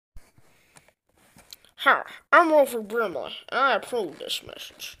Hi, I'm Wilford Brimley, and I approve this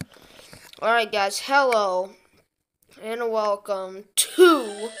message. Alright, guys, hello, and welcome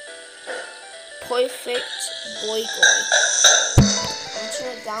to Perfect Boy Boy. I'm gonna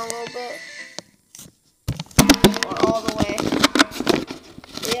turn it down a little bit, or all the way.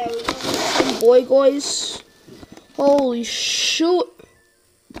 Yeah, we're gonna do some Boy Boys. Holy shoot,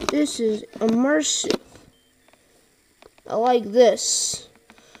 this is immersive. I like this.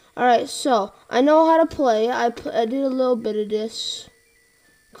 Alright, so, I know how to play. I did a little bit of this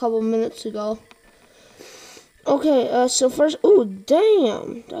a couple minutes ago. Okay, so first, ooh,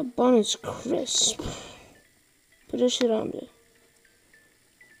 damn, that bun is crisp. Put this shit on there.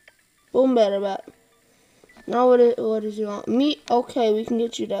 Boom, better bat. Now what does you want? Meat? Okay, we can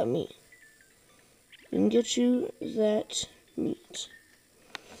get you that meat. We can get you that meat.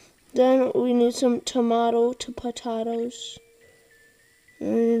 Then we need some tomato to potatoes.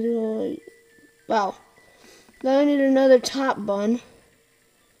 And wow. Then I need another top bun.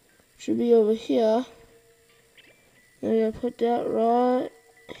 Should be over here. I'm gonna put that right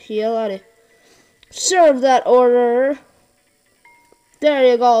here, laddie. Serve that order. There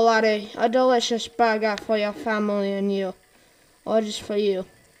you go, laddie. A delicious burger for your family and you. Or just for you.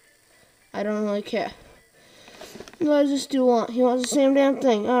 I don't really care. What does this dude want? He wants the same damn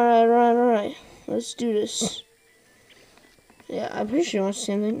thing. Alright. Let's do this. Yeah, I'm pretty sure he wants the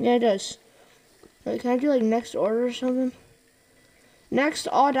same thing. Yeah, he does. Wait, can I do like next order or something? Next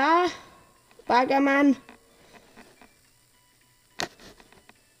order? Burger man.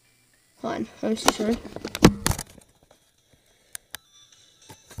 Hold on, let me see something.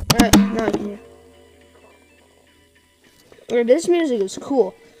 Alright, now I can hear. Yeah, this music is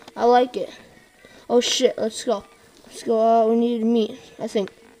cool. I like it. Oh shit, let's go. Let's go, we need meat, I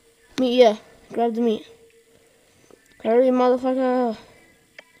think. Meat, yeah. Grab the meat. Hurry, motherfucker.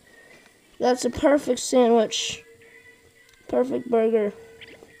 That's a perfect sandwich. Perfect burger.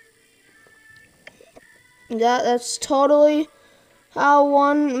 Yeah, that's totally how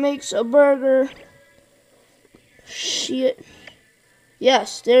one makes a burger. Shit.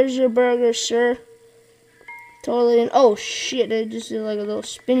 Yes, there's your burger, sir. Totally. Oh shit, I just did like a little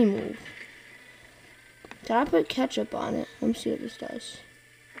spinny move. Can I put ketchup on it? Let me see what this does.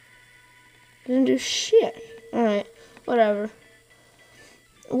 Doesn't do shit. Alright, whatever.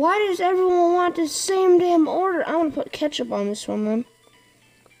 Why does everyone want the same damn order? I want to put ketchup on this one then.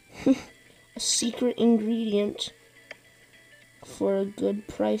 A secret ingredient. For a good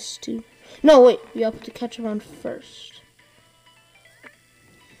price too. No, wait, we gotta put the ketchup on first.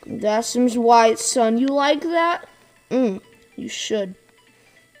 That seems white, son. You like that? You should.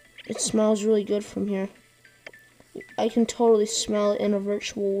 It smells really good from here. I can totally smell it in a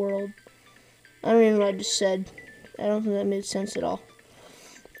virtual world. I don't even know what I just said. I don't think that made sense at all.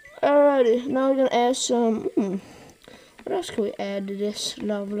 Alrighty, now we're gonna add some. What else can we add to this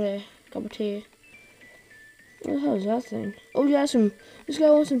lovely cup of tea? What the hell is that thing? Oh, we got some. This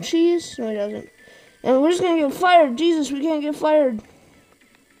guy wants some cheese? No, he doesn't. And we're just gonna get fired. Jesus, we can't get fired.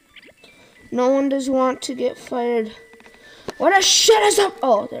 No one does want to get fired. What the shit is up?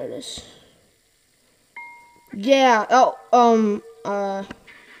 Oh, there it is. Yeah. Oh,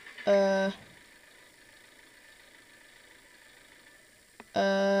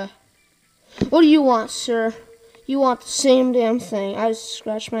 what do you want, sir? You want the same damn thing. I just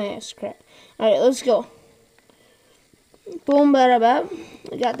scratched my ass crack. Alright, let's go. Boom, bada bap.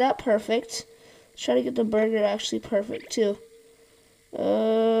 I got that perfect. Let's try to get the burger actually perfect, too.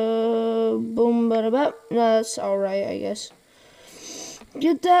 Boom, bada bap. No, that's alright, I guess.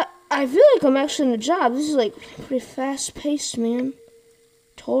 Get that. I feel like I'm actually in the job. This is like pretty fast-paced, man.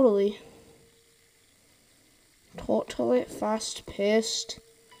 Totally. Totally fast-paced.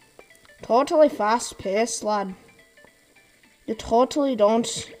 Totally fast-paced, lad. You totally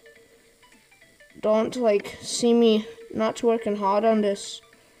don't like see me not working hard on this.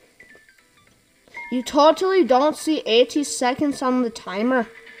 You totally don't see 80 seconds on the timer.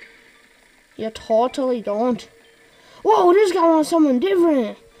 You totally don't. Whoa, this guy wants something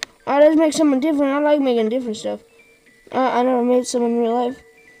different. Alright, let's make something different. I like making different stuff. I never made some in real life.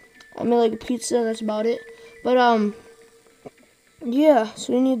 I made like a pizza, that's about it. But, yeah,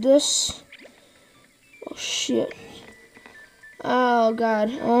 so we need this. Oh, shit. Oh, God.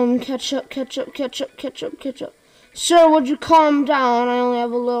 Ketchup. Sir, would you calm down? I only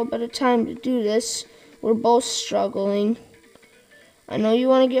have a little bit of time to do this. We're both struggling. I know you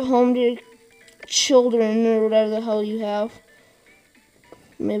want to get home to your children or whatever the hell you have.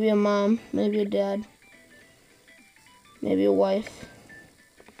 Maybe a mom, maybe a dad, maybe a wife,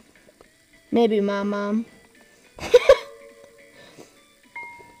 maybe my mom.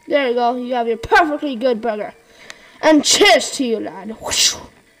 There you go. You have your perfectly good burger. And cheers to you, lad. Whoosh.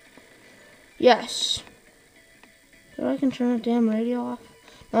 Yes. So I can turn the damn radio off.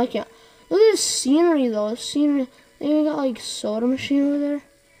 No, I can't. Look at this scenery, though. This scenery. They even got, like, soda machine over there.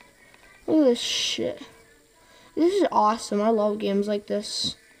 Look at this shit. This is awesome. I love games like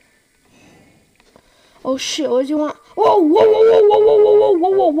this. Oh, shit. What does he want? Whoa, whoa, whoa, whoa, whoa, whoa, whoa,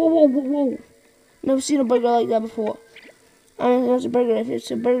 whoa, whoa, whoa, whoa, whoa. Never seen a burger like that before. I don't think it's a burger. If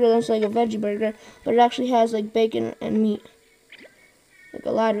it's a burger, that's like a veggie burger. But it actually has, like, bacon and meat. Like,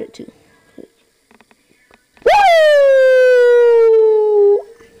 a lot of it, too. Woo!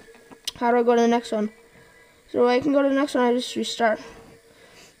 How do I go to the next one? So I can go to the next one, I just restart.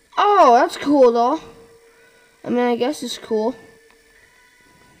 Oh, that's cool, though. I mean, I guess it's cool.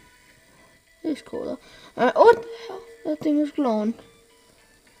 It's cool, though. Alright, oh, what the hell? That thing is glowing.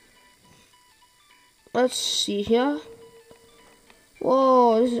 Let's see here.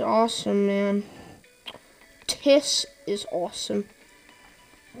 Whoa, this is awesome, man. This is awesome.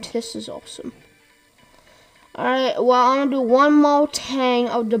 This is awesome. Alright, well, I'm gonna do one more tang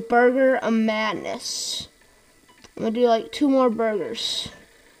of the burger of madness. I'm gonna do like 2 more burgers.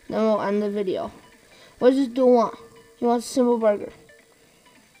 Then we'll end the video. What does this dude want? He wants a simple burger.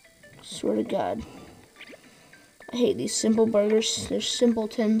 Swear to God. I hate these simple burgers. They're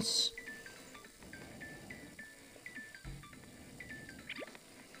simpletons.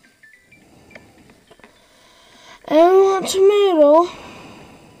 And I want tomato.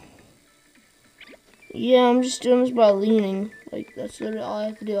 Yeah, I'm just doing this by leaning. Like, that's literally all I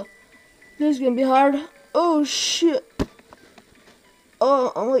have to do. This is gonna be hard. Oh, shit.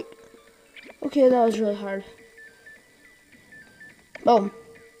 Oh, I'm like... Okay, that was really hard. Boom.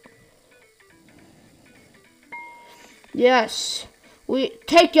 Yes. We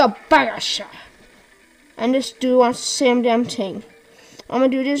take your burger, sir. And this dude wants the same damn thing. I'm gonna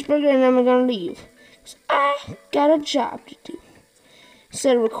do this burger and then we're gonna leave. 'Cause I got a job to do.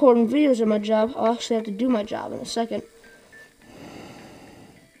 Instead of recording videos of my job, I'll actually have to do my job in a second.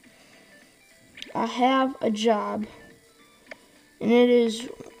 I have a job. And it is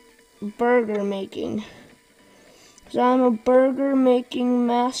burger making. 'Cause I'm a burger making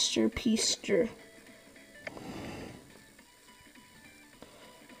masterpiece-ter.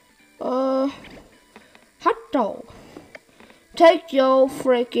 Hot dog. Take your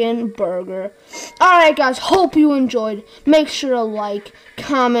freaking burger. Alright, guys, hope you enjoyed. Make sure to like,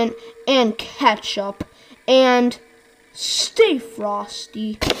 comment, and catch up. And stay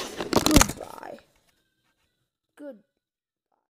frosty. Goodbye.